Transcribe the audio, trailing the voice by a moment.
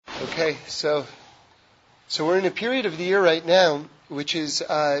Okay, so we're in a period of the year right now, which is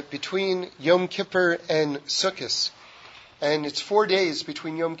between Yom Kippur and Sukkot, and it's 4 days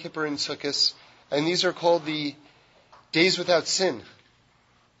between Yom Kippur and Sukkot, and these are called the days without sin.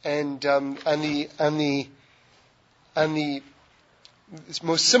 And on the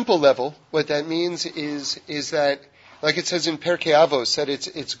most simple level, what that means is that, like it says in Pirkei Avos, that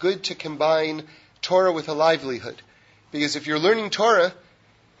it's good to combine Torah with a livelihood, because if you're learning Torah,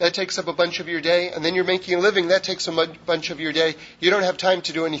 that takes up a bunch of your day, and then you're making a living, that takes a bunch of your day. You don't have time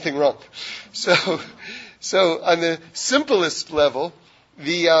to do anything wrong. So on the simplest level,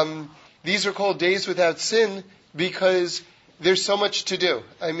 these are called days without sin because there's so much to do.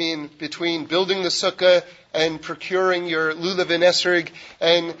 I mean, between building the sukkah and procuring your lulav and esrog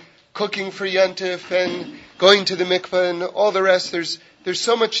and cooking for Yantif and going to the mikveh and all the rest, there's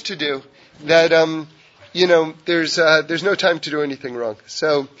so much to do that there's no time to do anything wrong.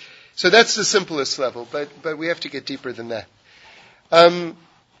 So that's the simplest level, but we have to get deeper than that.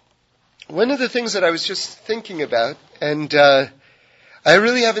 One of the things that I was just thinking about, and I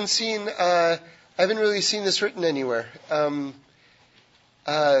really haven't seen this written anywhere. I'm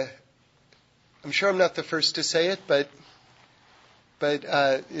sure I'm not the first to say it, but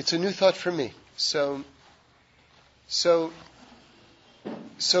it's a new thought for me. So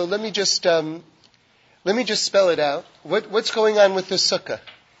let me just spell it out. What's going on with the sukkah?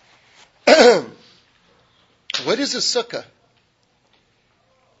 What is a sukkah?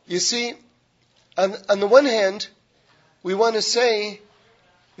 You see, on the one hand, we want to say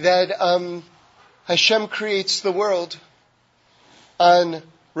that Hashem creates the world on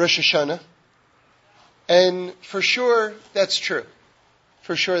Rosh Hashanah, and for sure that's true.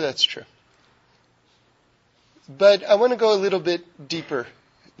 For sure that's true. But I want to go a little bit deeper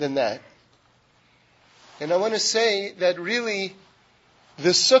than that. And I want to say that really the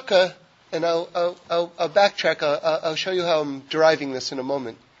sukkah, and I'll backtrack, I'll show you how I'm deriving this in a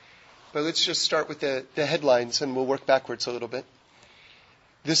moment. But let's just start with the headlines and we'll work backwards a little bit.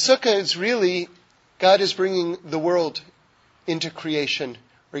 The sukkah is really, God is bringing the world into creation,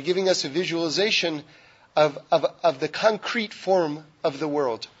 or giving us a visualization of the concrete form of the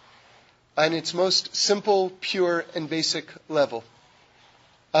world on its most simple, pure, and basic level.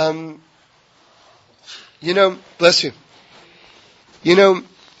 Bless you. The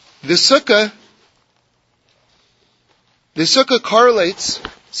sukkah correlates,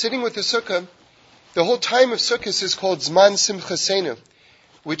 sitting with the sukkah, the whole time of Sukkot is called Zman Simchasenu,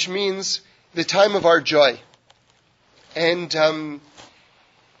 which means the time of our joy. And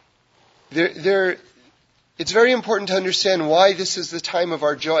it's very important to understand why this is the time of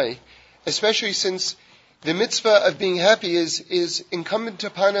our joy, especially since the mitzvah of being happy is incumbent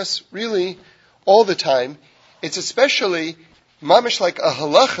upon us really all the time. It's especially mamish like a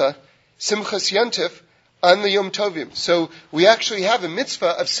halacha, Simchas Yantif, on the Yom Tovim. So we actually have a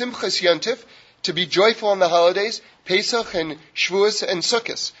mitzvah of Simchas Yantif, to be joyful on the holidays, Pesach and Shavuos and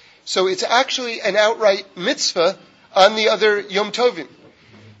Sukkot. So it's actually an outright mitzvah on the other Yom Tovim.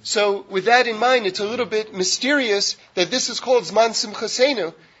 So with that in mind, it's a little bit mysterious that this is called Zman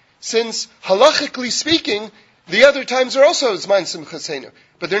Simchasenu, since halachically speaking, the other times are also Zman Simchasenu.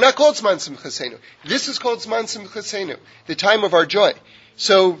 But they're not called Zman Simchasenu. This is called Zman Simchasenu, the time of our joy.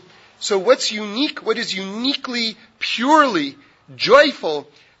 So what's unique, what is uniquely, purely joyful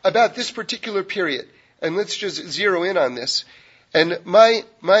about this particular period? And let's just zero in on this. And my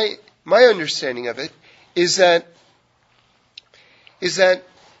understanding of it is that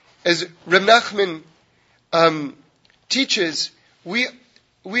as Reb Nachman teaches, we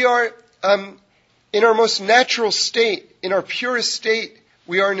are in our most natural state, in our purest state,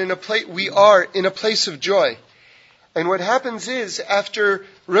 we are in a place of joy. And what happens is, after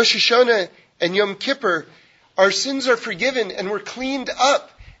Rosh Hashanah and Yom Kippur, our sins are forgiven and we're cleaned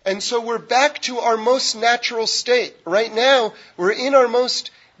up. And so we're back to our most natural state. Right now, we're in our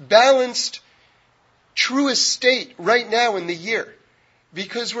most balanced, truest state right now in the year.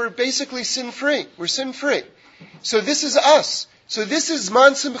 Because we're basically sin-free. We're sin-free. So this is us. So this is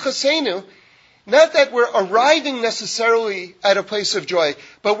Zman Simchasenu. Not that we're arriving necessarily at a place of joy,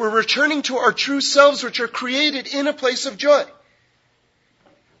 but we're returning to our true selves, which are created in a place of joy.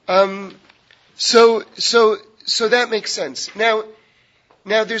 So that makes sense. Now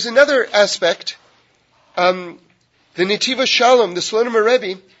there's another aspect. The Netiva Shalom, the Slonim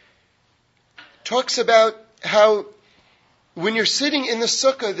Rebbe, talks about how when you're sitting in the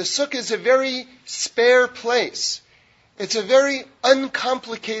sukkah is a very spare place. It's a very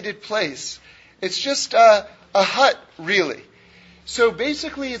uncomplicated place. It's just a hut, really. So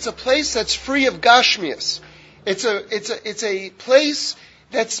basically, it's a place that's free of gashmias. It's a place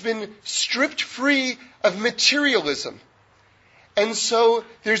that's been stripped free of materialism. And so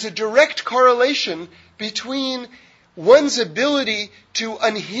there's a direct correlation between one's ability to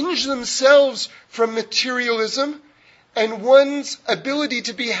unhinge themselves from materialism and one's ability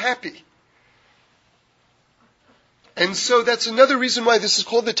to be happy. And so that's another reason why this is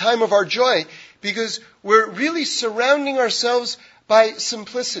called the time of our joy, because we're really surrounding ourselves by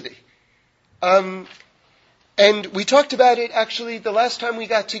simplicity. And we talked about it actually the last time we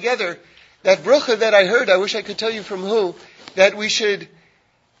got together, that bracha that I heard, I wish I could tell you from who, that we should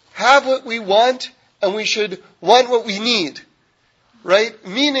have what we want and we should want what we need. Right?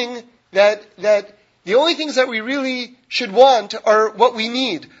 Meaning that the only things that we really should want are what we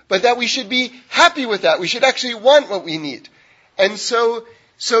need, but that we should be happy with that. We should actually want what we need. And so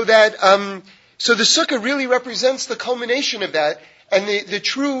the sukkah really represents the culmination of that and the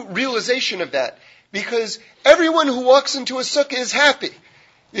true realization of that. Because everyone who walks into a sukkah is happy.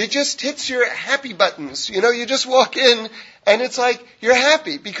 It just hits your happy buttons. You just walk in and it's like you're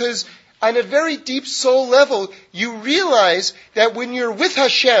happy because on a very deep soul level, you realize that when you're with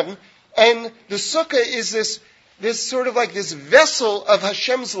Hashem, and the sukkah is this sort of like this vessel of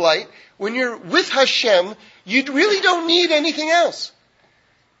Hashem's light, when you're with Hashem, you really don't need anything else.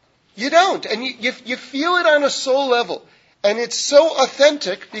 You don't. And you feel it on a soul level. And it's so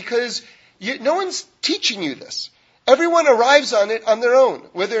authentic because no one's teaching you this. Everyone arrives on it on their own.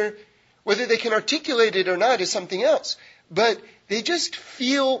 Whether they can articulate it or not is something else. But they just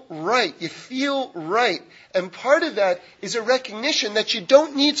feel right. You feel right. And part of that is a recognition that you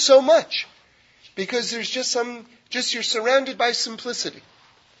don't need so much. Because there's just you're surrounded by simplicity.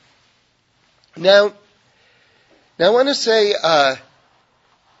 Now I want to say, I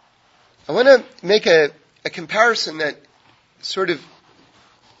want to make a comparison that sort of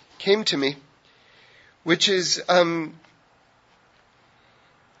came to me, which is,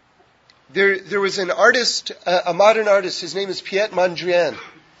 there was an artist, a modern artist, his name is Piet Mondrian.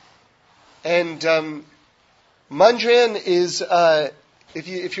 And Mondrian is,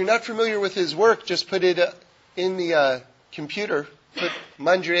 if you're not familiar with his work, just put it in the computer, put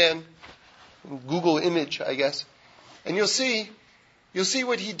Mondrian, Google image, I guess, and you'll see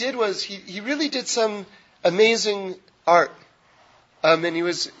what he did was, he really did some amazing art. And he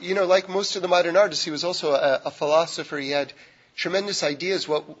was, like most of the modern artists, he was also a philosopher. He had tremendous ideas,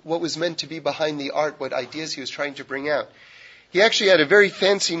 what was meant to be behind the art, what ideas he was trying to bring out. He actually had a very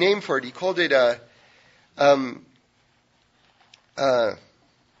fancy name for it. He called it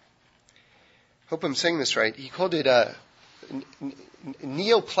hope I'm saying this right. He called it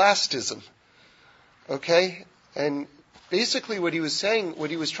neoplastism. Okay? And basically what he was saying,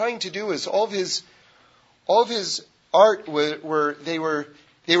 what he was trying to do is all of his art were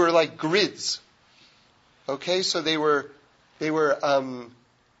like grids. Okay? So they were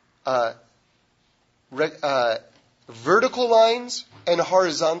vertical lines and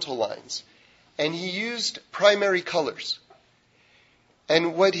horizontal lines. And he used primary colors.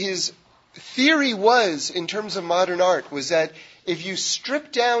 And what his theory was in terms of modern art was that if you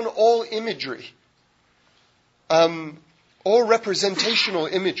strip down all imagery, all representational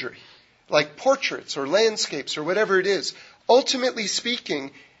imagery, like portraits or landscapes or whatever it is, ultimately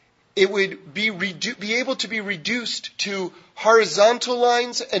speaking, it would be able to be reduced to horizontal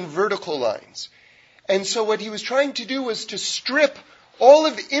lines and vertical lines. And so what he was trying to do was to strip all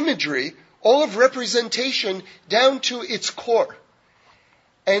of imagery, all of representation down to its core.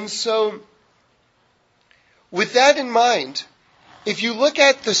 And so, with that in mind, if you look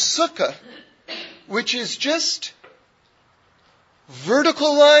at the sukkah, which is just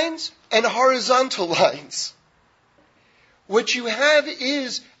vertical lines and horizontal lines, what you have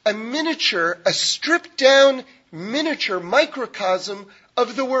is a stripped down miniature microcosm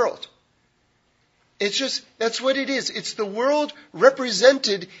of the world. That's what it is. It's the world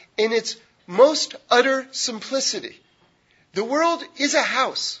represented in its most utter simplicity. The world is a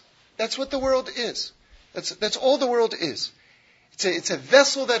house. That's what the world is. That's all the world is. It's a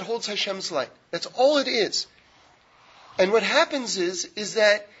vessel that holds Hashem's light. That's all it is. And what happens is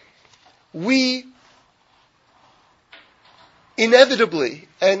that we inevitably,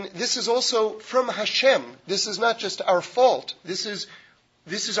 and this is also from Hashem, this is not just our fault, this is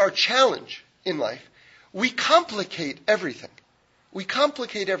our challenge in life. We complicate everything. We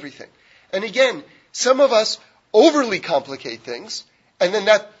complicate everything. And again, some of us overly complicate things, and then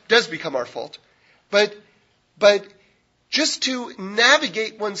that does become our fault. But just to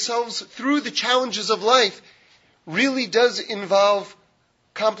navigate oneself through the challenges of life really does involve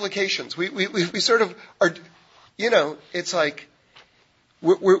complications. We sort of are, it's like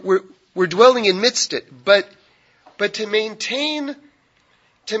we're dwelling amidst it. But to maintain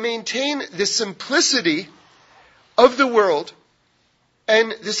to maintain the simplicity of the world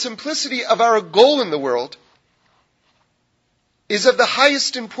and the simplicity of our goal in the world is of the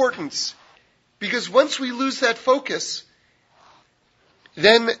highest importance. Because once we lose that focus,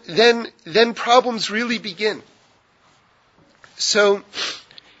 then problems really begin. So,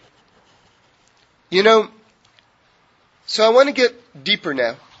 so I want to get deeper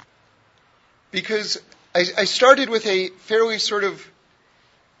now. Because I started with a fairly sort of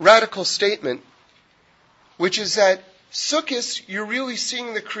radical statement, which is that Sukkot, you're really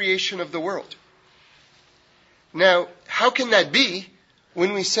seeing the creation of the world. Now, how can that be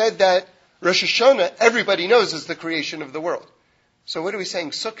when we said that Rosh Hashanah, everybody knows, is the creation of the world? So what are we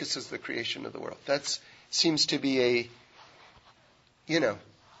saying? Sukkot is the creation of the world. That seems to be a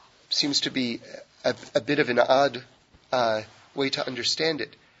bit of an odd way to understand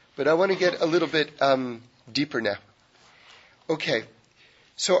it. But I want to get a little bit deeper now. Okay,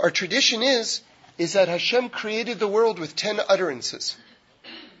 so our tradition is that Hashem created the world with 10 utterances.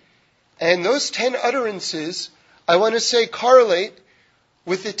 And those 10 utterances, I want to say, correlate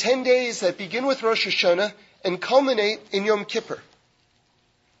with the 10 days that begin with Rosh Hashanah and culminate in Yom Kippur.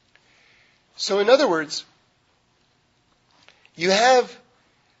 So in other words,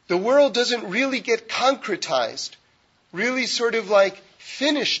 the world doesn't really get concretized, really sort of like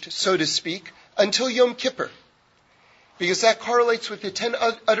finished, so to speak, until Yom Kippur. Because that correlates with the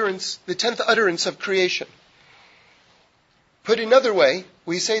 10th utterance of creation. Put another way,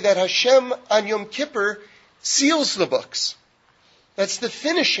 we say that Hashem on Yom Kippur seals the books. That's the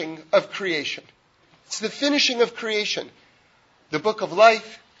finishing of creation. It's the finishing of creation. The book of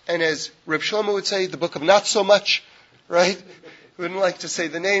life, and as Reb Shlomo would say, the book of not so much, right? Wouldn't like to say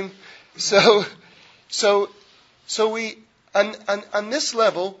the name. So we, on this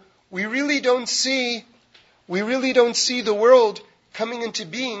level, we really don't see the world coming into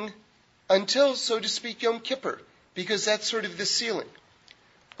being until, so to speak, Yom Kippur, because that's sort of the sealing.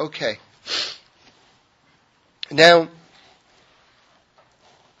 Okay. Now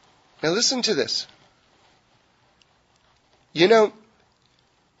listen to this.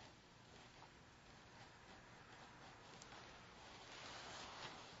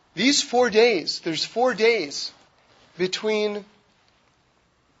 These 4 days, there's 4 days between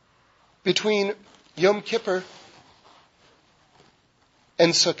Yom Kippur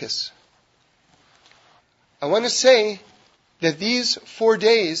and Sukkot. I want to say that these 4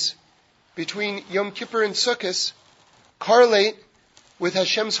 days between Yom Kippur and Sukkot correlate with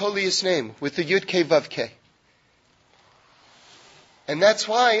Hashem's holiest name, with the Yud Kei Vav Kei. And that's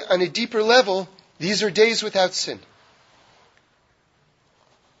why, on a deeper level, these are days without sin.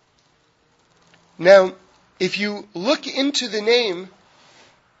 Now, if you look into the name,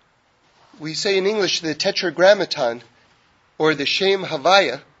 we say in English the Tetragrammaton, or the Shem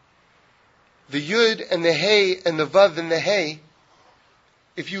Havaya, the Yud and the Hey and the Vav and the Hey,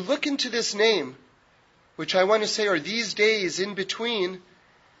 if you look into this name, which I want to say are these days in between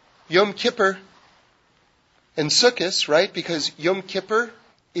Yom Kippur and Sukkot, right? Because Yom Kippur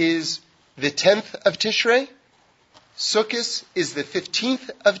is the 10th of Tishrei, Sukkot is the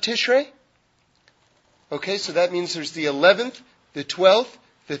 15th of Tishrei. Okay, so that means there's the 11th, the 12th,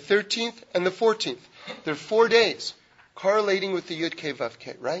 the 13th, and the 14th. There are 4 days correlating with the Yud Kei Vav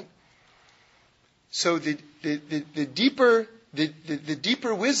Kei, right? So the deeper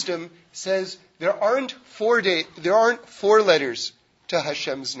wisdom says there aren't 4 letters to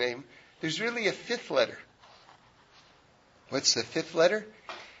Hashem's name. There's really a 5th letter. What's the 5th letter?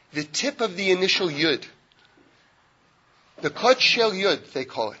 The tip of the initial Yud. The Kot Shel Yud, they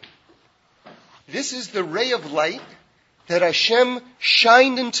call it. This is the ray of light that Hashem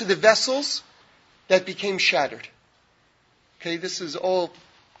shined into the vessels that became shattered. Okay, this is all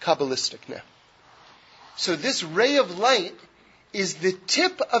Kabbalistic now. So this ray of light is the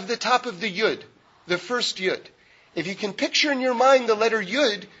tip of the top of the Yud, the first Yud. If you can picture in your mind the letter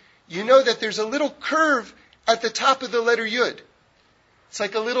Yud, you know that there's a little curve at the top of the letter Yud. It's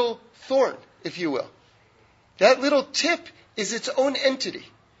like a little thorn, if you will. That little tip is its own entity.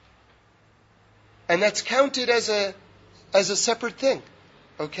 And that's counted as a separate thing.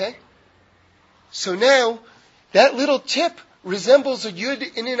 Okay? So now, that little tip resembles a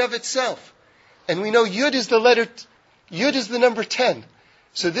Yud in and of itself. And we know Yud is the number 10.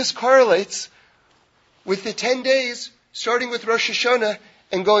 So this correlates with the 10 days, starting with Rosh Hashanah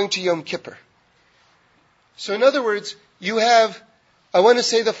and going to Yom Kippur. So in other words, I want to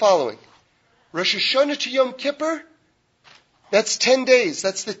say the following. Rosh Hashanah to Yom Kippur, that's 10 days.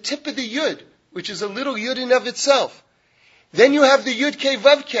 That's the tip of the Yud, which is a little Yud in of itself. Then you have the Yud Kei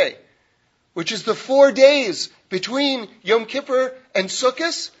Vav Kei, which is the 4 days between Yom Kippur and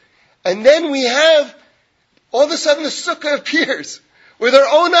Sukkot. And then we have, all of a sudden the Sukkah appears. With our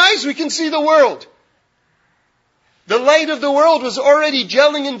own eyes we can see the world. The light of the world was already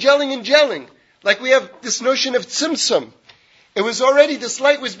gelling and gelling and gelling. Like we have this notion of tzimtzum. It was already, this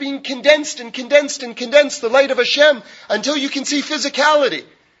light was being condensed and condensed and condensed, the light of Hashem, until you can see physicality.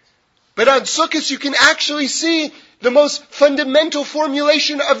 But on Sukkot you can actually see the most fundamental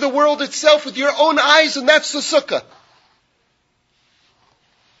formulation of the world itself with your own eyes, and that's the Sukkah.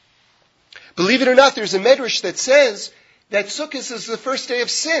 Believe it or not, there's a medrash that says that Sukkot is the first day of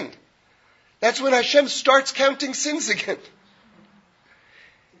sin. That's when Hashem starts counting sins again.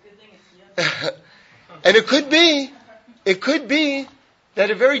 And it could be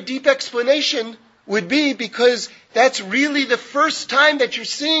that a very deep explanation would be because that's really the first time that you're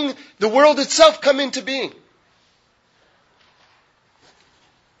seeing the world itself come into being.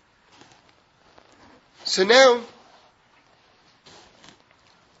 So now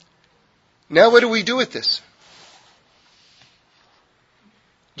what do we do with this?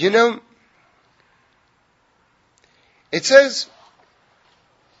 You know, it says,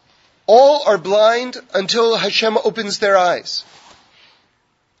 all are blind until Hashem opens their eyes.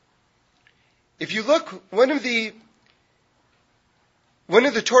 If you look, one of the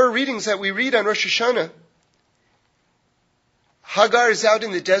Torah readings that we read on Rosh Hashanah, Hagar is out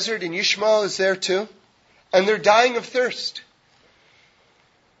in the desert and Yishmael is there too, and they're dying of thirst.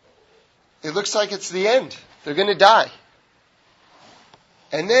 It looks like it's the end. They're going to die.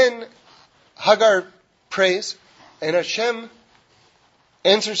 And then Hagar prays, and Hashem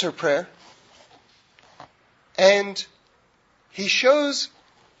answers her prayer, and He shows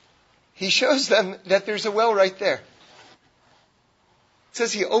them that there's a well right there. It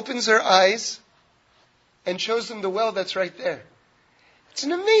says He opens their eyes and shows them the well that's right there. It's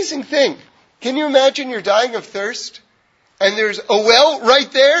an amazing thing. Can you imagine you're dying of thirst, and there's a well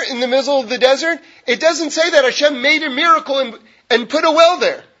right there in the middle of the desert? It doesn't say that Hashem made a miracle and put a well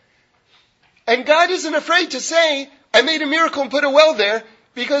there. And God isn't afraid to say, I made a miracle and put a well there,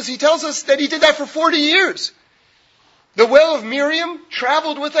 because He tells us that He did that for 40 years. The well of Miriam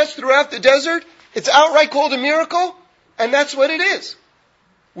traveled with us throughout the desert. It's outright called a miracle, and that's what it is.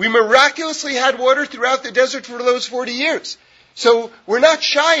 We miraculously had water throughout the desert for those 40 years. So we're not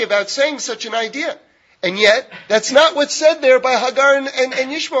shy about saying such an idea. And yet, that's not what's said there by Hagar and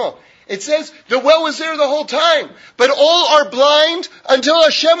Yishmael. It says the well was there the whole time, but all are blind until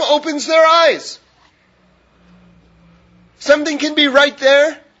Hashem opens their eyes. Something can be right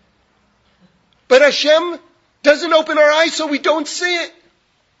there, but Hashem doesn't open our eyes so we don't see it.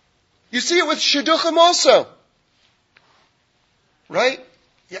 You see it with Shidduchim also. Right?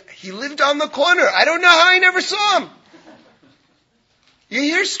 Yeah, he lived on the corner. I don't know how I never saw him. You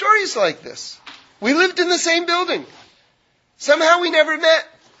hear stories like this. We lived in the same building. Somehow we never met.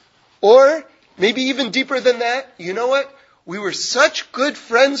 Or, maybe even deeper than that, you know what? We were such good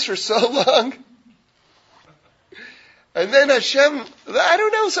friends for so long. And then Hashem, I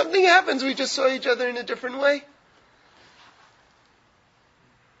don't know, something happens. We just saw each other in a different way.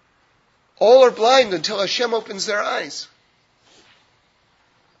 All are blind until Hashem opens their eyes.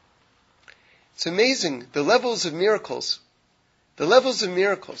 It's amazing, the levels of miracles. The levels of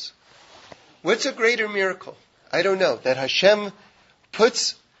miracles. What's a greater miracle? I don't know. That Hashem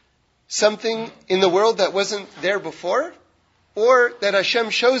puts something in the world that wasn't there before? Or that Hashem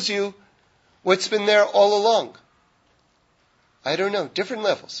shows you what's been there all along? I don't know. Different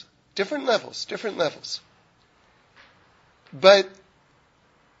levels. Different levels. Different levels. But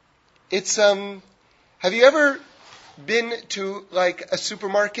it's, have you ever been to like a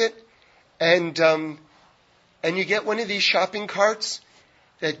supermarket and you get one of these shopping carts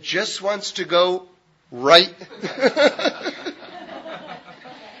that just wants to go right?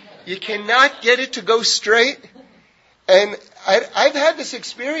 You cannot get it to go straight. And I've had this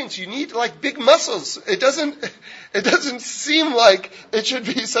experience. You need like big muscles. It doesn't seem like it should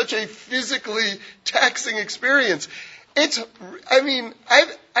be such a physically taxing experience. I've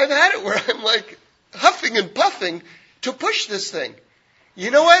had it where I'm like huffing and puffing to push this thing. You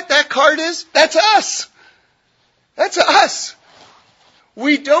know what that cart is? That's us. That's us.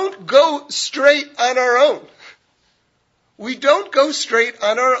 We don't go straight on our own. We don't go straight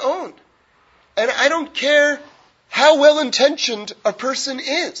on our own. And I don't care how well-intentioned a person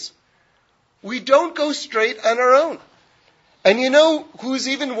is. We don't go straight on our own. And you know who's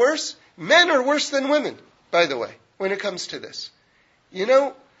even worse? Men are worse than women, by the way, when it comes to this. You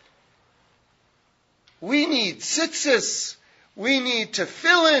know, we need tzitzis, we need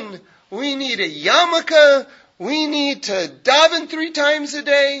tefillin, we need a yarmulke, we need to daven 3 times a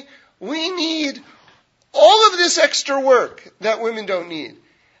day, We need all of this extra work that women don't need.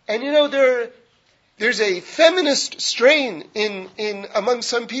 And there's a feminist strain in among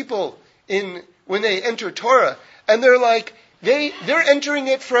some people when they enter Torah, and they're like, they're entering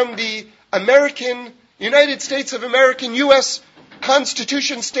it from the United States of American U.S.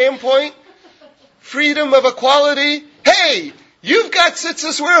 Constitution standpoint, freedom of equality. Hey, you've got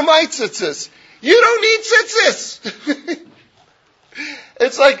tzitzis, where are my tzitzis? You don't need tzitzis.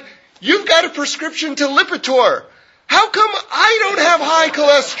 It's like, you've got a prescription to Lipitor. How come I don't have high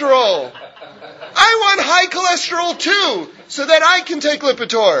cholesterol? I want high cholesterol too, so that I can take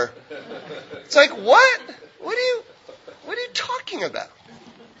Lipitor. It's like, what? What are you talking about?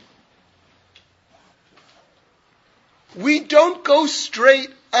 We don't go straight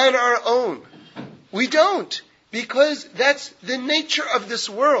on our own. We don't, because that's the nature of this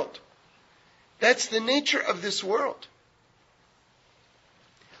world. That's the nature of this world.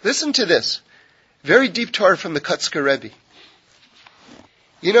 Listen to this. Very deep Torah from the Kotzker Rebbe.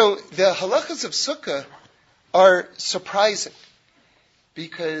 The halachas of Sukkah are surprising,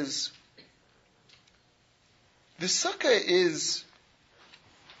 because the Sukkah is,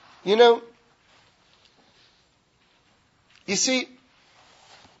 you see,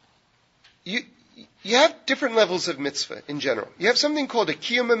 you have different levels of mitzvah in general. You have something called a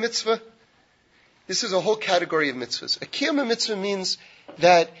kiyuma mitzvah. This is a whole category of mitzvahs. A kiyuma mitzvah means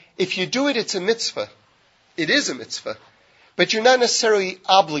that if you do it, it's a mitzvah. It is a mitzvah, but you're not necessarily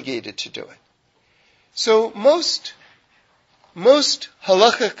obligated to do it. So most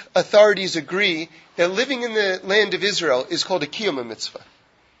halachic authorities agree that living in the land of Israel is called a kiyuma mitzvah.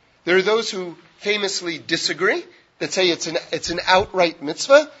 There are those who famously disagree, that say it's an outright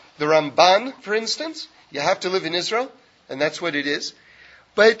mitzvah. The Ramban, for instance, you have to live in Israel, and that's what it is.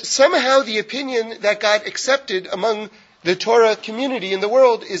 But somehow the opinion that got accepted among the Torah community in the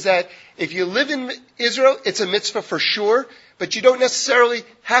world is that if you live in Israel, it's a mitzvah for sure, but you don't necessarily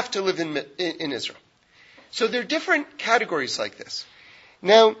have to live in Israel. So there are different categories like this.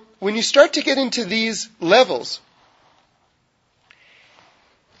 Now, when you start to get into these levels,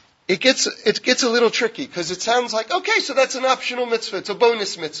 it gets a little tricky, because it sounds like, okay, so that's an optional mitzvah, it's a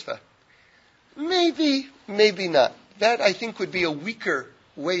bonus mitzvah. Maybe not. That, I think, would be a weaker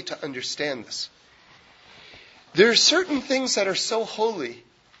way to understand this. There are certain things that are so holy,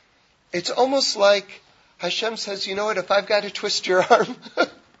 it's almost like Hashem says, you know what, if I've got to twist your arm,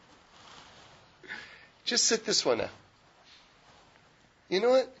 just sit this one out. You know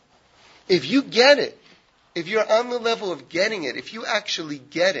what? If you get it, if you're on the level of getting it, if you actually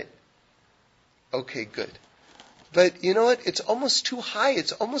get it, okay, good. But you know what? It's almost too high,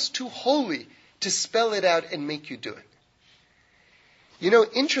 it's almost too holy to spell it out and make you do it.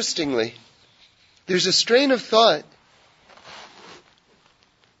 Interestingly, there's a strain of thought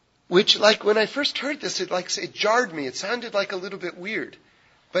which, like, when I first heard this, it jarred me. It sounded like a little bit weird.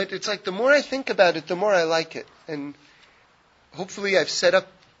 But it's like the more I think about it, the more I like it. And hopefully I've set up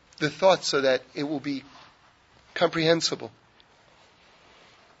the thought so that it will be comprehensible.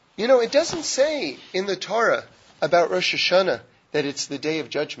 It doesn't say in the Torah about Rosh Hashanah that it's the day of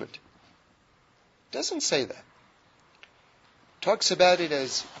judgment. It doesn't say that. It talks about it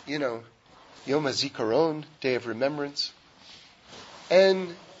as, Yom HaZikaron, Day of Remembrance.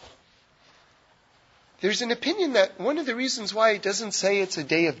 And there's an opinion that one of the reasons why it doesn't say it's a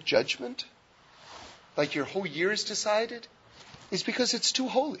day of judgment, like your whole year is decided, is because it's too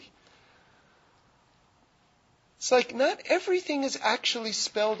holy. It's like not everything is actually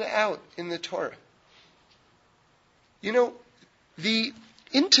spelled out in the Torah. The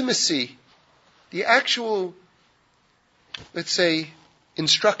intimacy, the actual, let's say,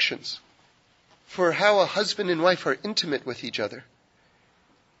 instructions for how a husband and wife are intimate with each other,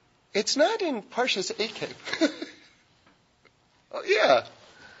 it's not in Parshas Eikev. Oh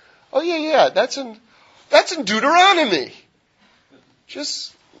yeah. That's in Deuteronomy.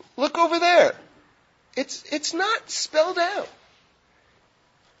 Just look over there. It's not spelled out.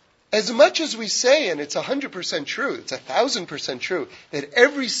 As much as we say, and it's 100% true, it's 1,000% true, that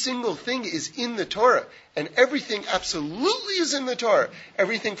every single thing is in the Torah, and everything absolutely is in the Torah.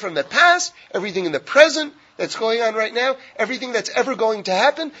 Everything from the past, everything in the present that's going on right now, everything that's ever going to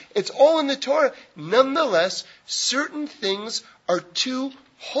happen, it's all in the Torah. Nonetheless, certain things are too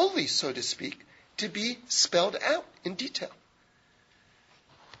holy, so to speak, to be spelled out in detail.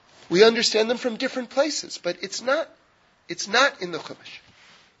 We understand them from different places, but it's not in the Chumash,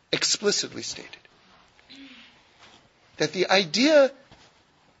 explicitly stated. That the idea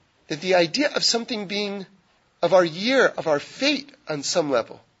of something being, of our year, of our fate on some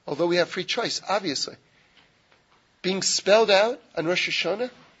level, although we have free choice, obviously, being spelled out on Rosh Hashanah,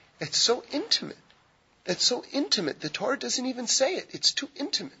 It's so intimate. It's so intimate. The Torah doesn't even say it. It's too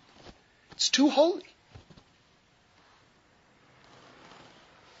intimate. It's too holy.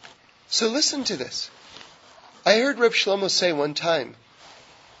 So listen to this. I heard Reb Shlomo say one time,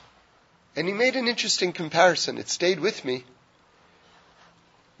 and he made an interesting comparison. It stayed with me,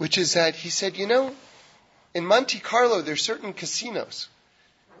 which is that he said, in Monte Carlo there's certain casinos,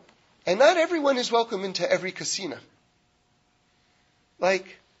 and not everyone is welcome into every casino.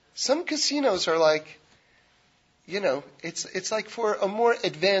 Like, some casinos are like, it's like for a more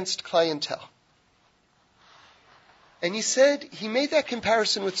advanced clientele. And he said, he made that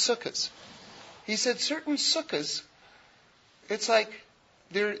comparison with sukkahs. He said certain sukkahs, it's like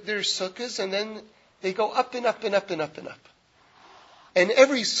they're sukkahs and then they go up and up and up and up and up. And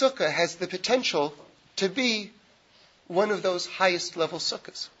every sukkah has the potential to be one of those highest level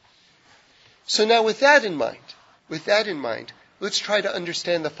sukkahs. So now with that in mind, let's try to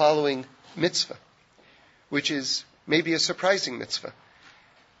understand the following mitzvah, which is maybe a surprising mitzvah.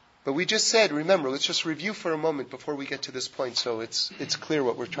 But we just said, remember, let's just review for a moment before we get to this point so it's clear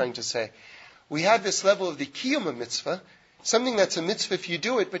what we're trying to say. We have this level of the kiyum mitzvah, something that's a mitzvah if you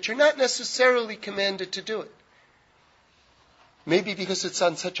do it, but you're not necessarily commanded to do it. Maybe because it's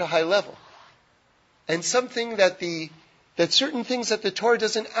on such a high level. And something that certain things that the Torah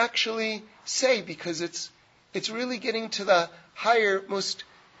doesn't actually say because it's really getting to the higher, most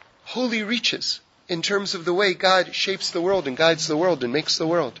holy reaches in terms of the way God shapes the world and guides the world and makes the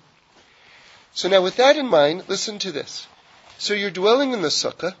world. So now with that in mind, listen to this. So you're dwelling in the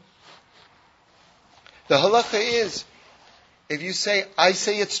sukkah. The halacha is, if you say, I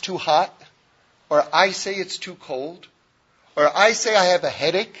say it's too hot, or I say it's too cold, or I say I have a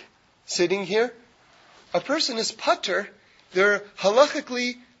headache sitting here, a person is patur, they're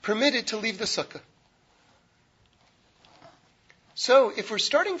halachically permitted to leave the sukkah. So if we're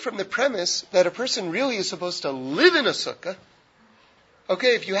starting from the premise that a person really is supposed to live in a sukkah,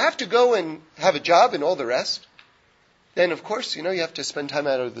 okay, if you have to go and have a job and all the rest, then of course, you have to spend time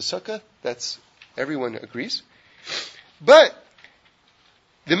out of the sukkah. That's, everyone agrees. But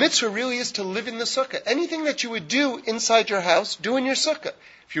the mitzvah really is to live in the sukkah. Anything that you would do inside your house, do in your sukkah.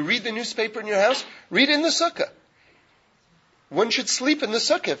 If you read the newspaper in your house, read in the sukkah. One should sleep in the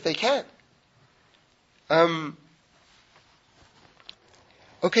sukkah if they can.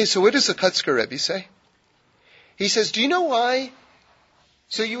 Okay, so what does the Kotzker Rebbe say? He says, do you know why?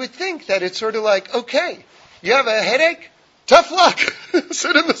 So you would think that it's sort of like, okay, you have a headache? Tough luck.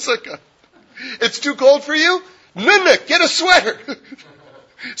 Sit in the sukkah. It's too cold for you? Nunnik, get a sweater.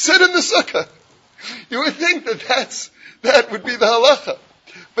 Sit in the sukkah. You would think that would be the halacha.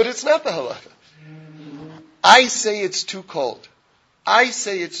 But it's not the halacha. I say it's too cold. I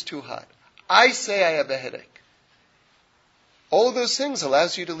say it's too hot. I say I have a headache. All of those things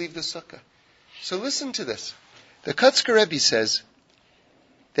allows you to leave the sukkah. So listen to this. The Kotzker Rebbe says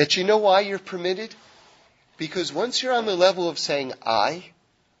that you know why you're permitted? Because once you're on the level of saying I,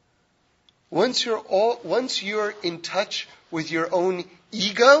 once you're in touch with your own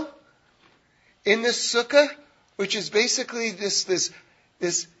ego in this sukkah, which is basically this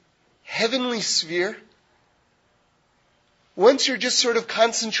heavenly sphere, once you're just sort of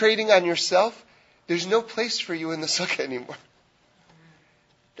concentrating on yourself, there's no place for you in the sukkah anymore.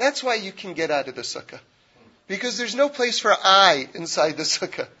 That's why you can get out of the sukkah. Because there's no place for I inside the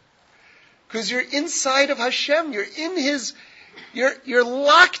sukkah. Because you're inside of Hashem. You're in you're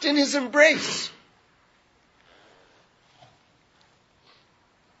locked in His embrace.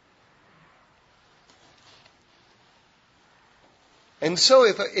 And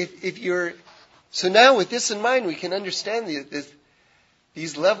so so now with this in mind, we can understand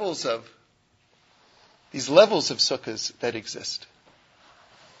these levels of sukkahs that exist.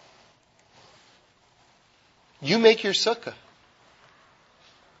 You make your sukkah.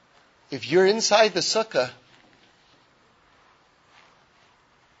 If you're inside the sukkah,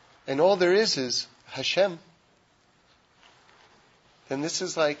 and all there is Hashem, then this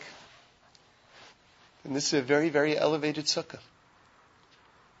is a very, very elevated sukkah.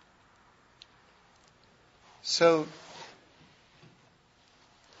 So,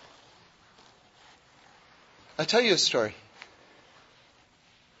 I'll tell you a story.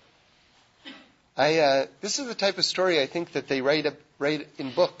 This is the type of story I think that they write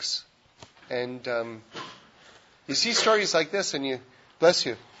in books. And you see stories like this and bless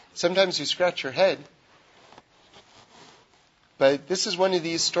you, sometimes you scratch your head. But this is one of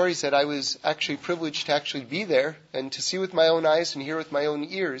these stories that I was actually privileged to actually be there and to see with my own eyes and hear with my own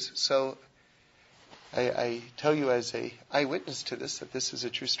ears. So I tell you as an eyewitness to this that this is a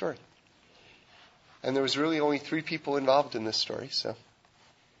true story. And there was really only 3 people involved in this story. So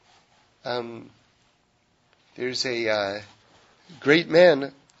There's a great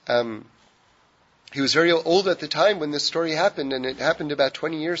man. He was very old at the time when this story happened, and it happened about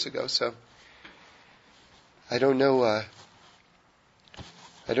 20 years ago. So I don't know. I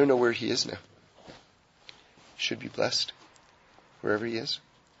don't know where he is now. He should be blessed wherever he is.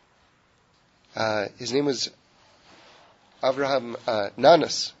 His name was Avraham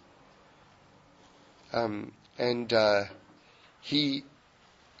Nanas, and he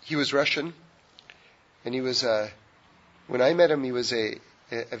was Russian, and he was when I met him, he was a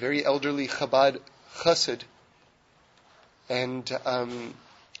very elderly Chabad chassid, and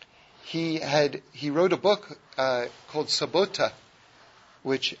he wrote a book called Sabota,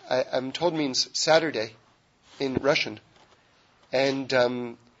 which I'm told means Saturday in Russian,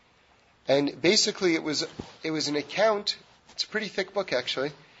 and basically it was an account. It's a pretty thick book,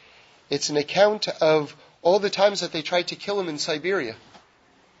 actually. It's an account of all the times that they tried to kill him in Siberia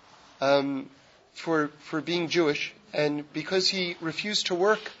for being Jewish, and because he refused to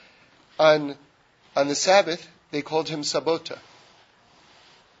work on the Sabbath, they called him Sabota.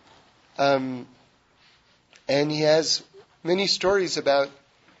 And he has many stories about,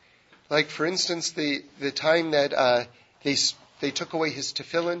 like for instance, the time that they took away his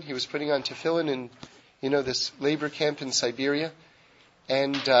tefillin. He was putting on tefillin in this labor camp in Siberia,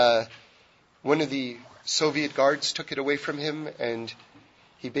 and one of the Soviet guards took it away from him, and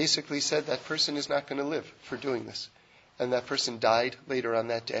he basically said that person is not going to live for doing this, and that person died later on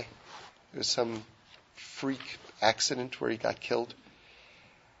that day. It was some freak accident where he got killed.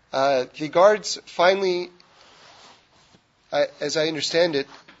 The guards finally, as I understand it,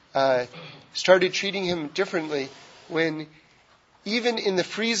 started treating him differently when, even in the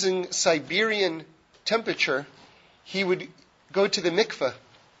freezing Siberian temperature, he would go to the mikveh.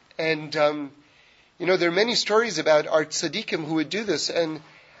 And, there are many stories about our tzaddikim who would do this. And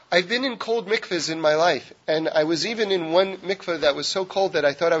I've been in cold mikvehs in my life. And I was even in one mikveh that was so cold that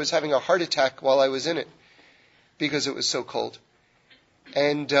I thought I was having a heart attack while I was in it, because it was so cold.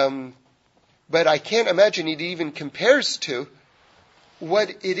 And, but I can't imagine it even compares to what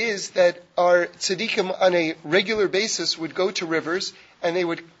it is that our tzaddikim on a regular basis would go to rivers, and they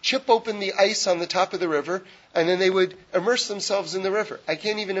would chip open the ice on the top of the river, and then they would immerse themselves in the river. I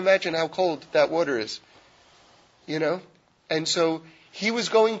can't even imagine how cold that water is. And so he was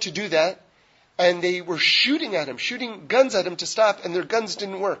going to do that, and they were shooting guns at him to stop, and their guns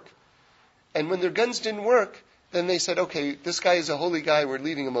didn't work. And when their guns didn't work, then they said, okay, this guy is a holy guy, we're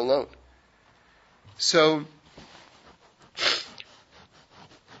leaving him alone. So,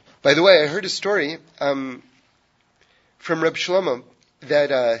 by the way, I heard a story from Reb Shlomo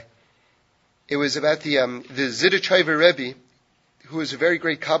that it was about the Zidichaiver Rebbe, who was a very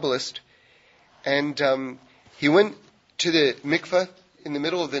great Kabbalist, and he went to the mikveh in the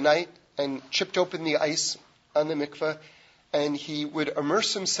middle of the night and chipped open the ice on the mikveh, and he would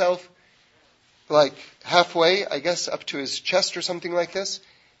immerse himself like halfway, I guess, up to his chest or something like this,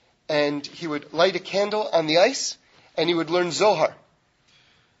 and he would light a candle on the ice, and he would learn Zohar.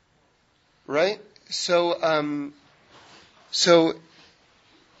 Right? So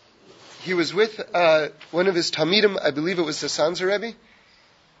he was with one of his Talmidim, I believe it was the Sanzer Rebbe,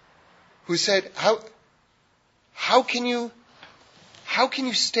 who said, how can you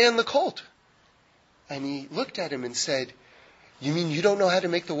stand the cold? And he looked at him and said, you mean you don't know how to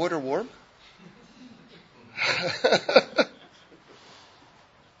make the water warm?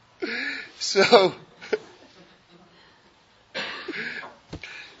 So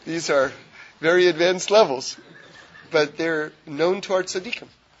these are very advanced levels, but they're known to our tzaddikim.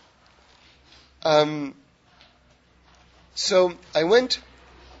 So I went,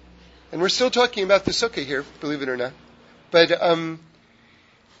 and we're still talking about the sukkah here, believe it or not. But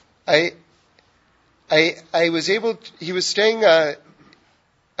I was able to, he was staying, Rav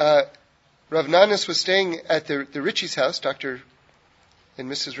Nanas was staying at the Ritchie's house, Dr. and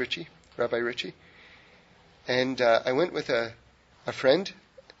Mrs. Ritchie, Rabbi Ritchie. And I went with a friend,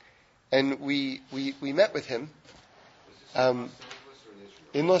 and we met with him in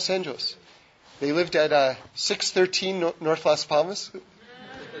Los Angeles. They lived at 613 North Las Palmas.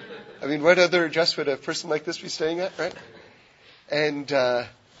 I mean, what other address would a person like this be staying at, right? And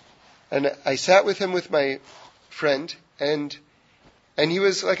I sat with him with my friend, and he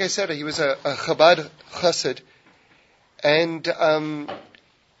was, like I said, he was a Chabad chassid, and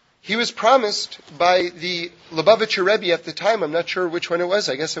he was promised by the Lubavitcher Rebbe at the time. I'm not sure which one it was.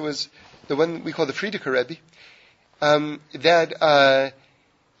 I guess it was the one we call the Friedeker Rebbe.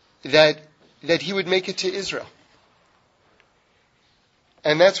 That he would make it to Israel.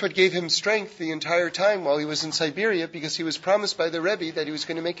 And that's what gave him strength the entire time while he was in Siberia, because he was promised by the Rebbe that he was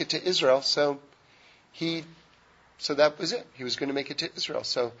going to make it to Israel. So that was it. He was going to make it to Israel.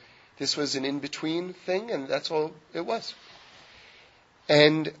 So this was an in-between thing, and that's all it was.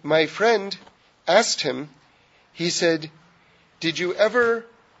 And my friend asked him, he said, "Did you ever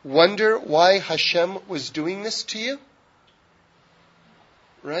wonder why Hashem was doing this to you?"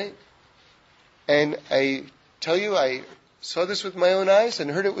 Right? And I tell you, I saw this with my own eyes and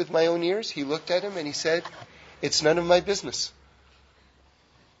heard it with my own ears. He looked at him and he said, "It's none of my business."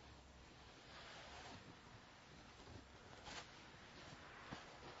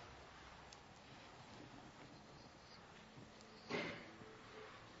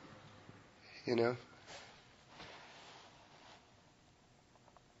 You know?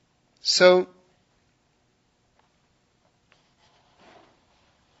 So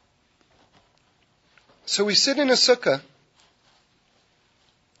we sit in a sukkah,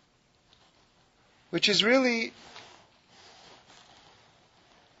 which is really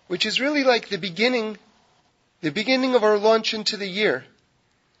like the beginning of our launch into the year.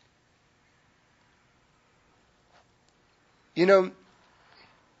 You know,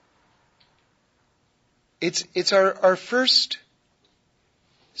 it's our first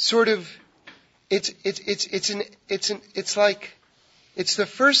sort of, it's the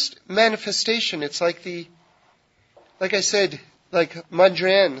first manifestation. It's like I said, like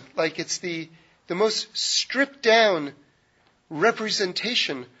Madran, like it's the most stripped down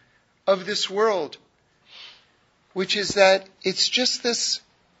representation of this world, which is that it's just this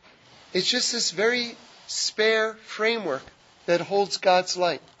very spare framework that holds God's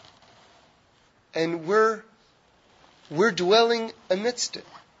light. And we're dwelling amidst it.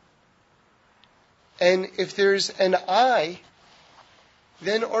 And if there's an I,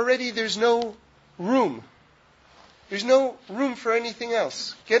 then already there's no room. There's no room for anything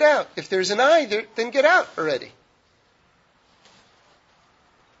else. Get out. If there's an I, then get out already.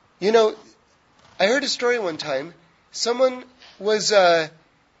 You know, I heard a story one time. Someone was, it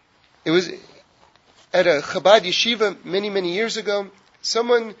was at a Chabad yeshiva many, many years ago.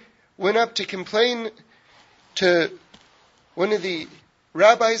 Someone went up to complain to one of the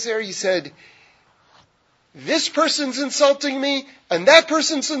rabbis there. He said, "This person's insulting me, and that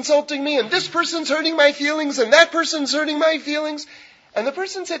person's insulting me, and this person's hurting my feelings, and that person's hurting my feelings." And the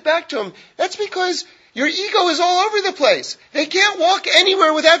person said back to him, "That's because your ego is all over the place. They can't walk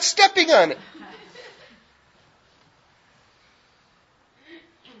anywhere without stepping on it."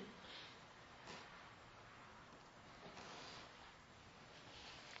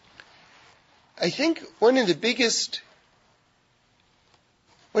 I think one of the biggest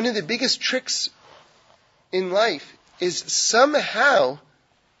tricks in life is somehow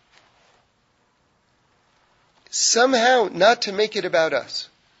not to make it about us.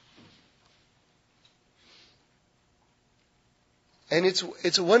 And it's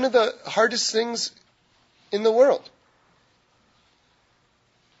one of the hardest things in the world.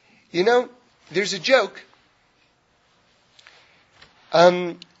 You know, there's a joke.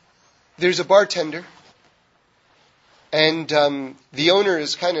 There's a bartender, and the owner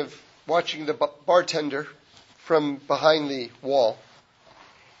is kind of watching the bartender from behind the wall.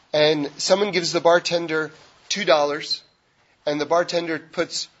 And someone gives the bartender $2, and the bartender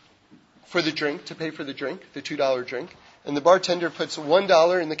puts for the drink, to pay for the drink, the $2 drink, and the bartender puts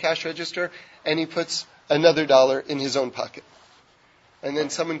 $1 in the cash register, and he puts another dollar in his own pocket. And then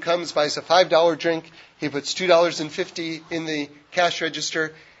someone comes, buys a $5 drink, he puts $2.50 in the cash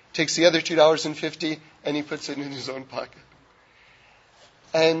register, takes the other $2.50, and he puts it in his own pocket.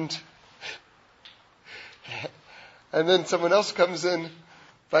 And then someone else comes in,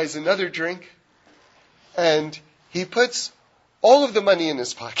 buys another drink, and he puts all of the money in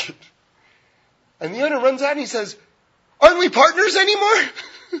his pocket. And the owner runs out and he says, "Aren't we partners anymore?"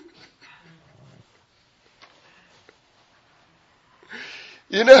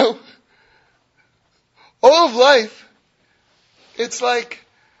 You know, all of life, it's like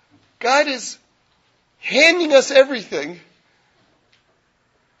God is handing us everything,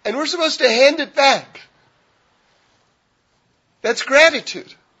 and we're supposed to hand it back. That's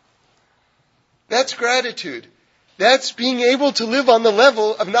gratitude. That's gratitude. That's being able to live on the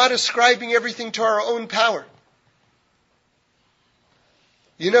level of not ascribing everything to our own power.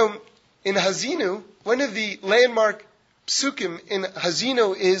 You know, in Hazinu, one of the landmark psukim in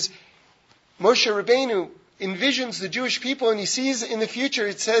Hazinu is Moshe Rabbeinu envisions the Jewish people, and he sees in the future,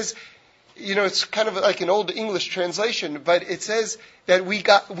 it says, you know, it's kind of like an old English translation, but it says that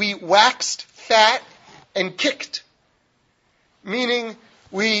we waxed fat and kicked. Meaning,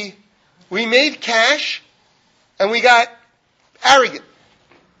 we made cash and we got arrogant.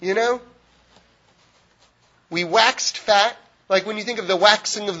 You know? We waxed fat, like when you think of the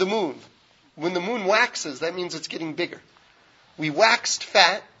waxing of the moon. When the moon waxes, that means it's getting bigger. We waxed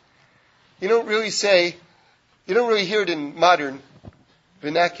fat. You don't really hear it in modern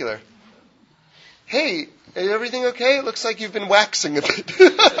vernacular. Hey, is everything okay? It looks like you've been waxing a bit.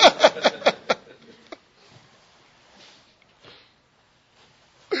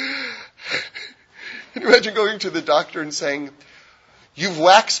 Can you imagine going to the doctor and saying, "You've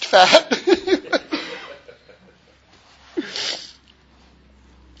waxed fat"?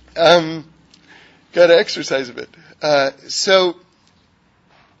 Got to exercise a bit. So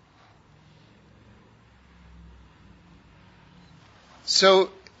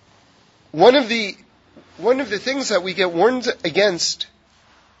one of the things that we get warned against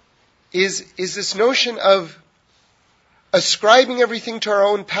is this notion of ascribing everything to our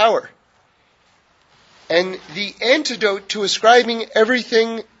own power. And the antidote to ascribing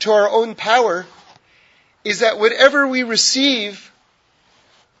everything to our own power is that whatever we receive,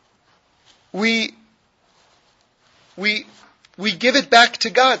 we give it back to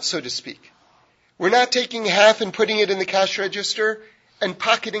God, so to speak. We're not taking half and putting it in the cash register and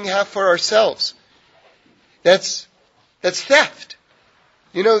pocketing half for ourselves. That's theft.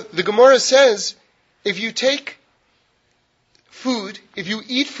 You know, the Gemara says, if you take food, if you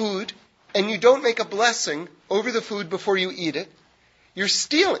eat food, and you don't make a blessing over the food before you eat it, you're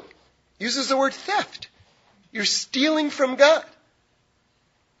stealing. Uses the word theft. You're stealing from God.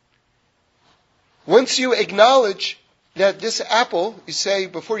 Once you acknowledge that this apple, you say,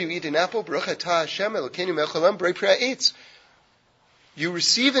 before you eat an apple, Baruch atah Hashem Elokeinu melech haolam borei pri ha'etz. You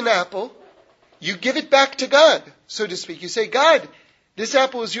receive an apple, you give it back to God, so to speak. You say, God, this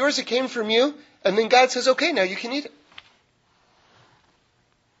apple is yours, it came from you, and then God says, okay, now you can eat it.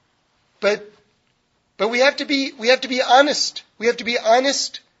 But we have to be honest. We have to be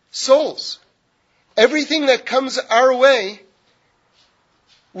honest souls. Everything that comes our way,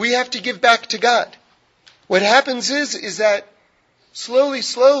 we have to give back to God. What happens is that slowly,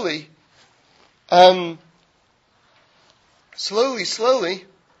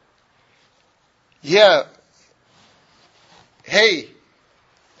 yeah, hey,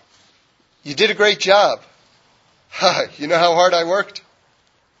 you did a great job. You know how hard I worked?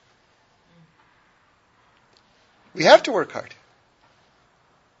 We have to work hard.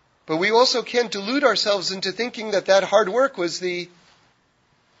 But we also can't delude ourselves into thinking that hard work was the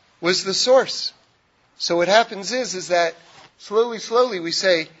source. So what happens is that slowly we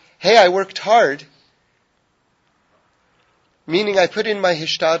say, hey, I worked hard, meaning I put in my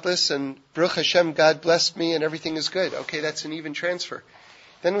hishtadlus and Baruch Hashem, God blessed me and everything is good. Okay, that's an even transfer.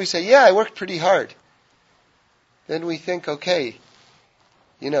 Then we say, yeah, I worked pretty hard. Then we think, okay,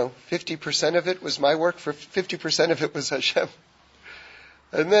 50% of it was my work, 50% of it was Hashem.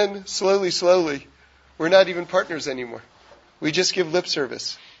 And then slowly, we're not even partners anymore. We just give lip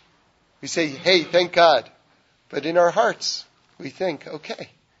service. We say, hey, thank God. But in our hearts, we think, okay,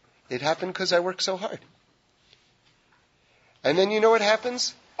 it happened because I worked so hard. And then you know what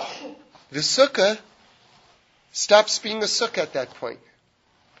happens? The sukkah stops being a sukkah at that point.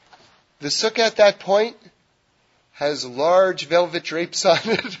 The sukkah at that point has large velvet drapes on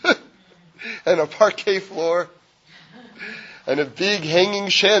it and a parquet floor and a big hanging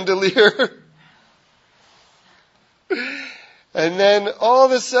chandelier. And then all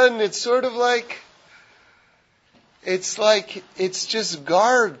of a sudden it's sort of like, it's just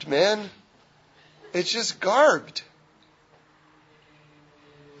garbed, man. It's just garbed.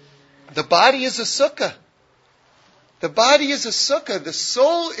 The body is a sukkah. The body is a sukkah. The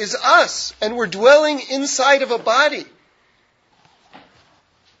soul is us, and we're dwelling inside of a body.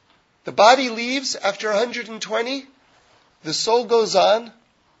 The body leaves after 120. The soul goes on.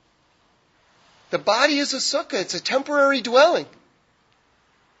 The body is a sukkah. It's a temporary dwelling.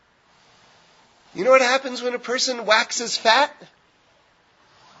 You know what happens when a person waxes fat?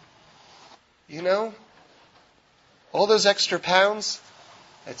 All those extra pounds,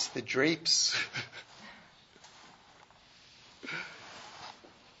 that's the drapes.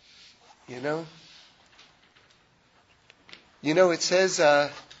 It says,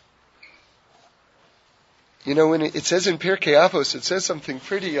 when it says in Pirkei Avos, it says something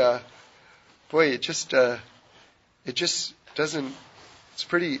pretty, it just doesn't, it's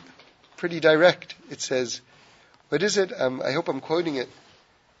pretty direct. It says, what is it? I hope I'm quoting it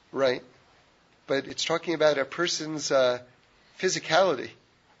right, but it's talking about a person's physicality.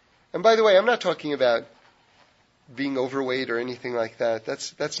 And by the way, I'm not talking about being overweight or anything like that.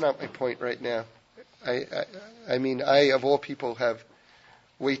 That's not my point right now. I mean, I of all people have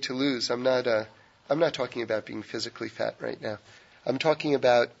weight to lose. I'm not talking about being physically fat right now. I'm talking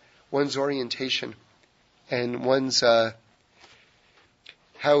about one's orientation and one's how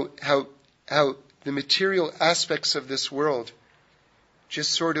the material aspects of this world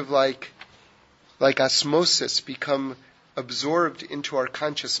just sort of like osmosis become absorbed into our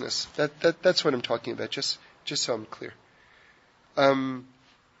consciousness. That's what I'm talking about, just so I'm clear.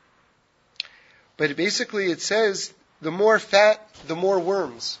 But basically it says the more fat, the more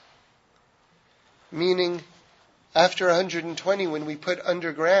worms. Meaning, after 120, when we put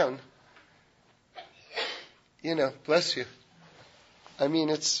underground, bless you. I mean,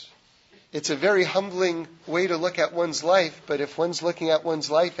 it's a very humbling way to look at one's life, but if one's looking at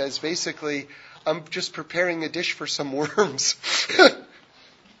one's life as basically, I'm just preparing a dish for some worms,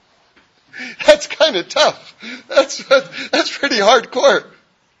 that's kind of tough. That's pretty hardcore.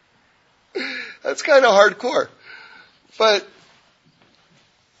 That's kind of hardcore. But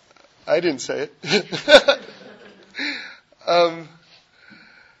I didn't say it.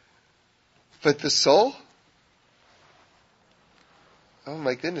 But the soul? Oh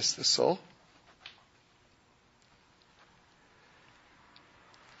my goodness, the soul.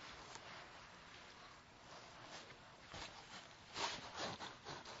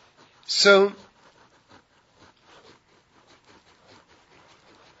 So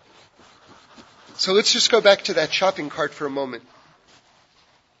let's just go back to that shopping cart for a moment.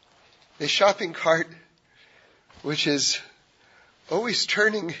 The shopping cart, which is always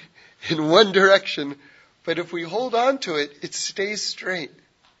turning in one direction, but if we hold on to it, it stays straight.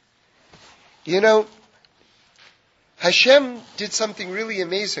 Hashem did something really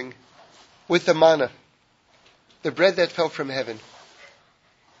amazing with the manna, the bread that fell from heaven.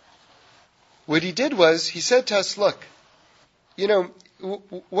 What he did was, he said to us, look,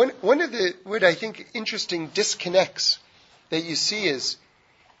 one of the, what I think interesting disconnects that you see is,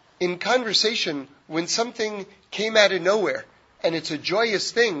 in conversation, when something came out of nowhere, and it's a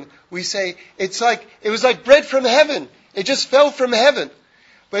joyous thing, we say, it was like bread from heaven. It just fell from heaven.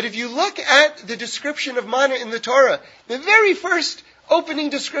 But if you look at the description of manna in the Torah, the very first opening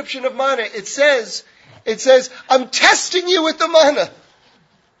description of manna, it says, I'm testing you with the manna.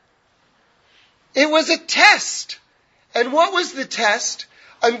 It was a test. And what was the test?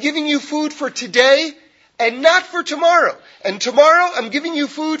 I'm giving you food for today and not for tomorrow. And tomorrow I'm giving you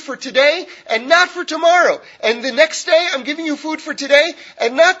food for today and not for tomorrow. And the next day I'm giving you food for today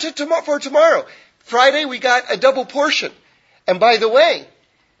and not for tomorrow. Friday we got a double portion. And by the way,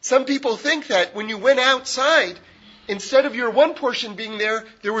 some people think that when you went outside, instead of your one portion being there,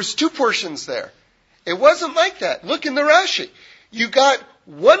 there was two portions there. It wasn't like that. Look in the Rashi. You got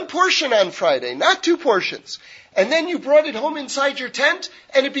one portion on Friday, not two portions. And then you brought it home inside your tent,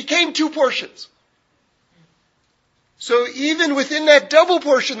 and it became two portions. So even within that double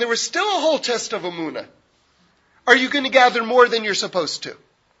portion, there was still a whole test of Emunah. Are you going to gather more than you're supposed to?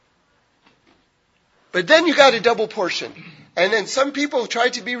 But then you got a double portion. And then some people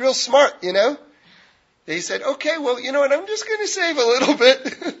tried to be real smart, They said, okay, well, you know what, I'm just going to save a little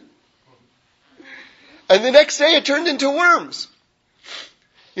bit. And the next day it turned into worms.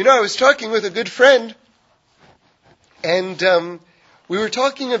 I was talking with a good friend, and we were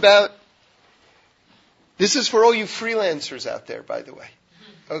talking about, this is for all you freelancers out there, by the way.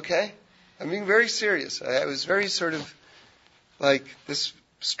 Okay? I'm being very serious. I was very sort of this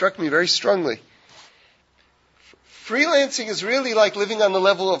struck me very strongly. Freelancing is really like living on the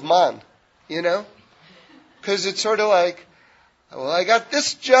level of man, Because it's sort of like, well, I got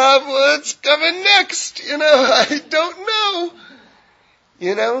this job, what's coming next? I don't know.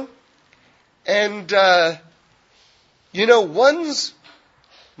 And, one's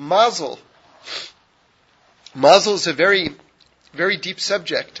mazel. Mazel is a very, very deep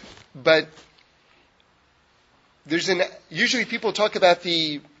subject, but usually people talk about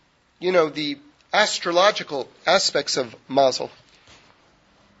the astrological aspects of mazel.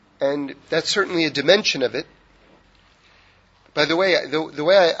 And that's certainly a dimension of it. By the way, the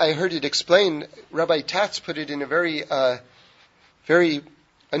way I heard it explained, Rabbi Tatz put it in a very, very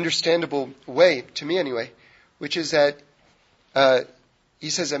understandable way, to me anyway, which is that he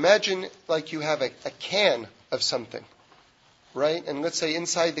says, imagine like you have a can of something, right? And let's say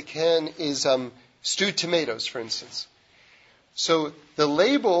inside the can is stewed tomatoes, for instance. So the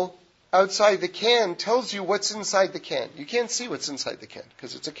label outside the can tells you what's inside the can. You can't see what's inside the can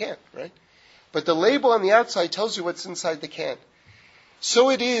because it's a can, right? But the label on the outside tells you what's inside the can. So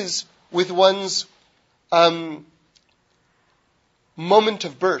it is with one's moment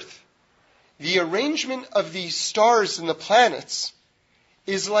of birth. The arrangement of the stars and the planets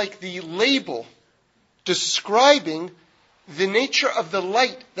is like the label describing the nature of the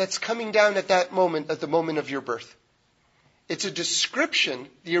light that's coming down at that moment, at the moment of your birth. It's a description.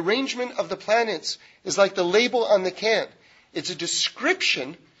 The arrangement of the planets is like the label on the can. It's a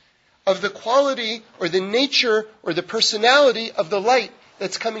description of the quality or the nature or the personality of the light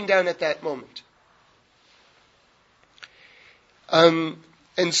that's coming down at that moment. And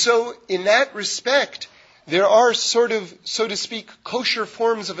so, in that respect, there are sort of, so to speak, kosher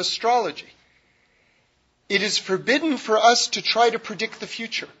forms of astrology. It is forbidden for us to try to predict the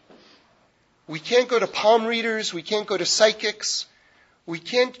future. We can't go to palm readers, we can't go to psychics, we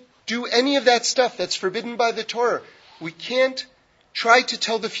can't do any of that stuff that's forbidden by the Torah. We can't try to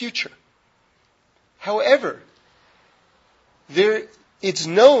tell the future. However, it's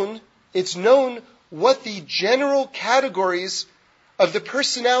known what the general categories of the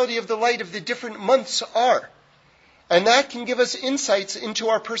personality of the light of the different months are. And that can give us insights into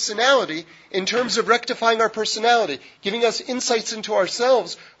our personality in terms of rectifying our personality, giving us insights into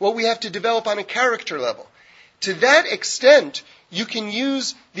ourselves, what we have to develop on a character level. To that extent, you can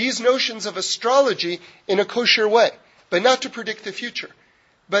use these notions of astrology in a kosher way, but not to predict the future.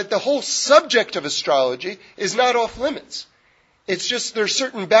 But the whole subject of astrology is not off limits. It's just there are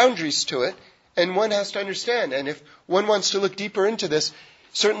certain boundaries to it, and one has to understand. And if one wants to look deeper into this,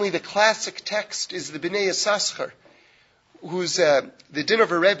 certainly the classic text is the Bnei Yissaschar, who's the din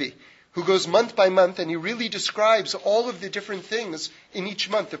of a Rebbe, who goes month by month, and he really describes all of the different things in each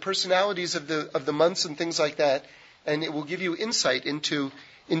month, the personalities of the months and things like that, and it will give you insight into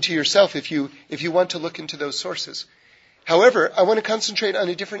yourself if you want to look into those sources. However, I want to concentrate on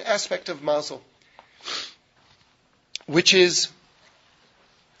a different aspect of Mazel, which is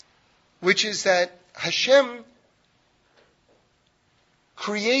that Hashem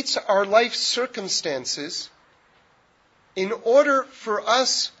creates our life circumstances in order for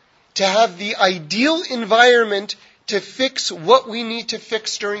us to have the ideal environment to fix what we need to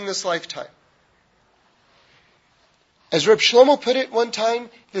fix during this lifetime. As Reb Shlomo put it one time,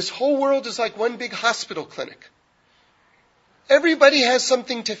 this whole world is like one big hospital clinic. Everybody has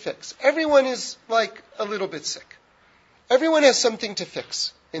something to fix. Everyone is like a little bit sick. Everyone has something to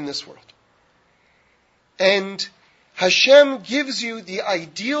fix in this world. And Hashem gives you the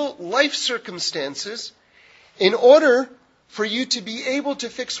ideal life circumstances in order for you to be able to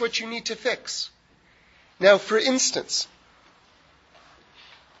fix what you need to fix. Now, for instance,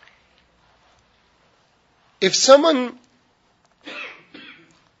 if someone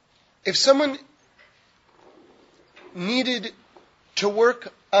needed to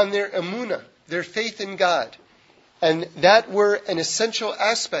work on their emunah, their faith in God, and that were an essential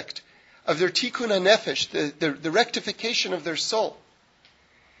aspect of their tikkun hanefesh, the rectification of their soul,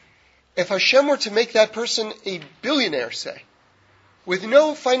 if Hashem were to make that person a billionaire, say, with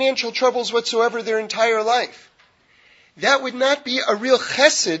no financial troubles whatsoever their entire life, that would not be a real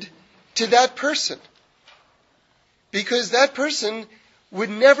chesed to that person. Because that person would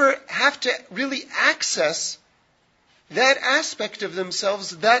never have to really access that aspect of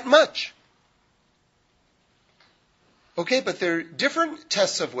themselves that much. Okay, but there are different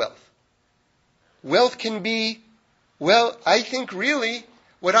tests of wealth. Wealth can be, I think really,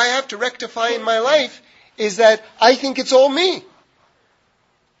 what I have to rectify in my life is that I think it's all me.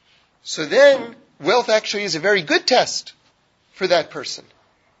 So then, wealth actually is a very good test for that person.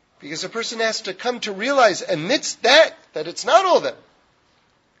 Because a person has to come to realize amidst that it's not all them.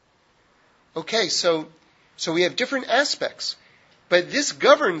 Okay, so we have different aspects. But this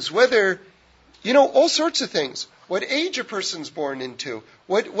governs whether, all sorts of things. What age a person's born into.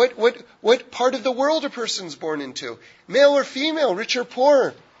 What part of the world a person's born into. Male or female, rich or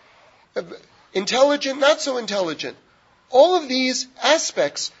poor. Intelligent, not so intelligent. All of these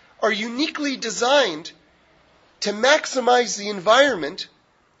aspects are uniquely designed to maximize the environment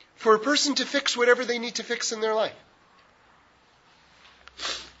for a person to fix whatever they need to fix in their life.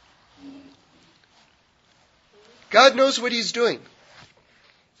 God knows what He's doing.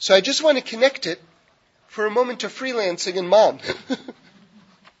 So I just want to connect it for a moment to freelancing and mom.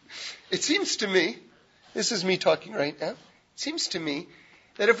 It seems to me, this is me talking right now, it seems to me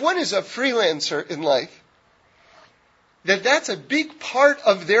that if one is a freelancer in life, that's a big part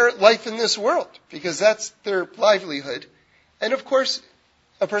of their life in this world, because that's their livelihood. And of course,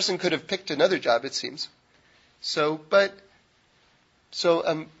 a person could have picked another job, it seems. So I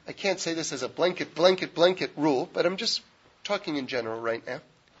can't say this as a blanket rule, but I'm just talking in general right now.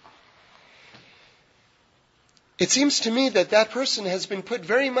 It seems to me that person has been put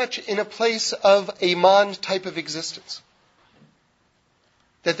very much in a place of a man type of existence.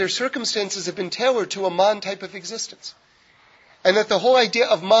 That their circumstances have been tailored to a man type of existence. And that the whole idea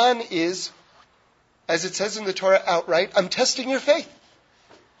of man is, as it says in the Torah outright, I'm testing your faith.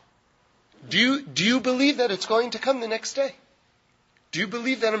 Do you believe that it's going to come the next day? Do you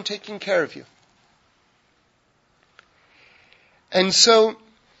believe that I'm taking care of you? And so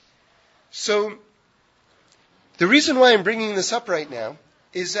the reason why I'm bringing this up right now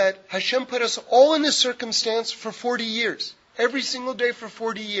is that Hashem put us all in this circumstance for 40 years. Every single day for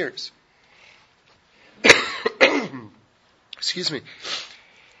 40 years. Excuse me.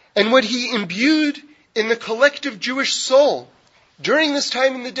 And what He imbued in the collective Jewish soul during this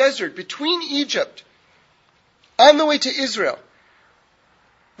time in the desert, between Egypt, on the way to Israel,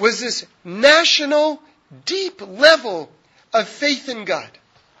 was this national, deep level of faith in God.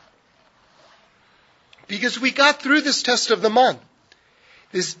 Because we got through this test of the man.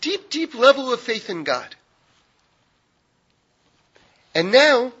 This deep, deep level of faith in God. And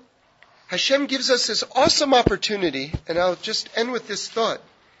now, Hashem gives us this awesome opportunity, and I'll just end with this thought,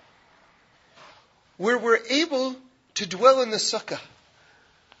 where we're able to dwell in the sukkah,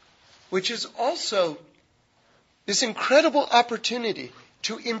 which is also this incredible opportunity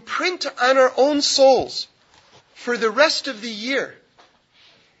to imprint on our own souls for the rest of the year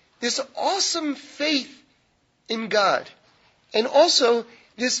this awesome faith in God, and also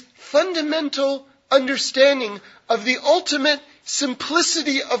this fundamental understanding of the ultimate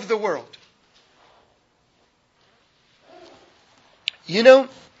simplicity of the world. You know,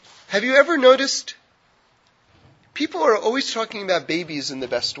 have you ever noticed people are always talking about babies in the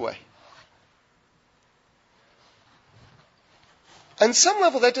best way? On some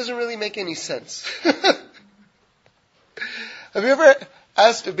level, that doesn't really make any sense. Have you ever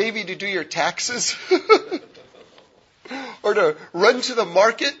asked a baby to do your taxes? Or to run to the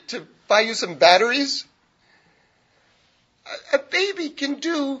market to buy you some batteries? A baby can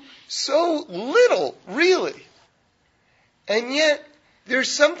do so little, really. And yet,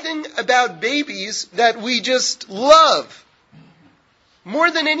 there's something about babies that we just love.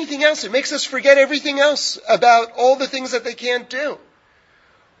 More than anything else, it makes us forget everything else about all the things that they can't do.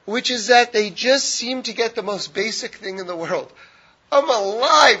 Which is that they just seem to get the most basic thing in the world. I'm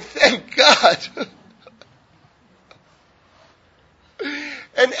alive, thank God.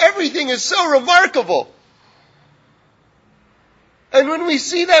 And everything is so remarkable. And when we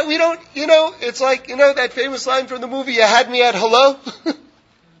see that, we don't, it's like, that famous line from the movie, "You had me at hello."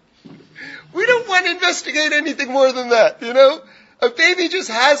 We don't want to investigate anything more than that, A baby just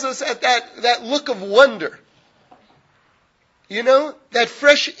has us at that look of wonder. That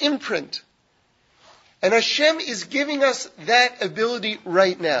fresh imprint. And Hashem is giving us that ability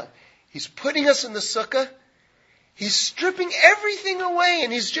right now. He's putting us in the sukkah. He's stripping everything away,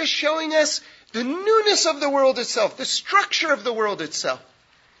 and He's just showing us the newness of the world itself, the structure of the world itself.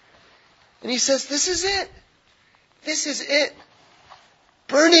 And He says, this is it. This is it.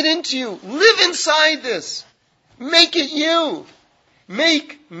 Burn it into you. Live inside this. Make it you.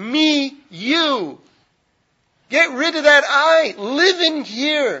 Make me you. Get rid of that I. Live in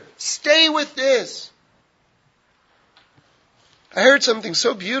here. Stay with this. I heard something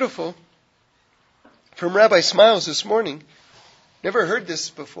so beautiful from Rabbi Smiles this morning. Never heard this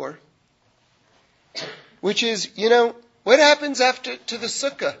before. Which is, what happens to the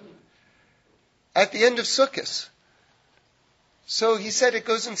sukkah at the end of Sukkot? So he said it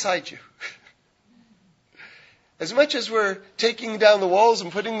goes inside you. As much as we're taking down the walls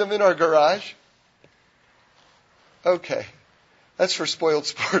and putting them in our garage, okay, that's for spoiled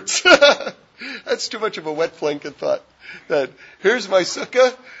sports. That's too much of a wet blanket thought. That here's my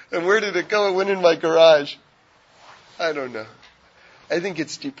sukkah, and where did it go? It went in my garage. I don't know. I think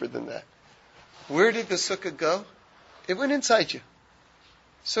it's deeper than that. Where did the sukkah go? It went inside you.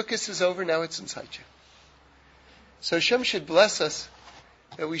 Sukkot is over, now it's inside you. So Hashem should bless us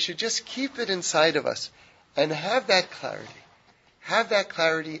that we should just keep it inside of us and have that clarity. Have that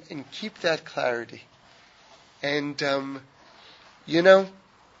clarity and keep that clarity. And,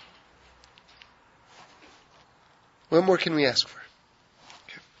 what more can we ask for?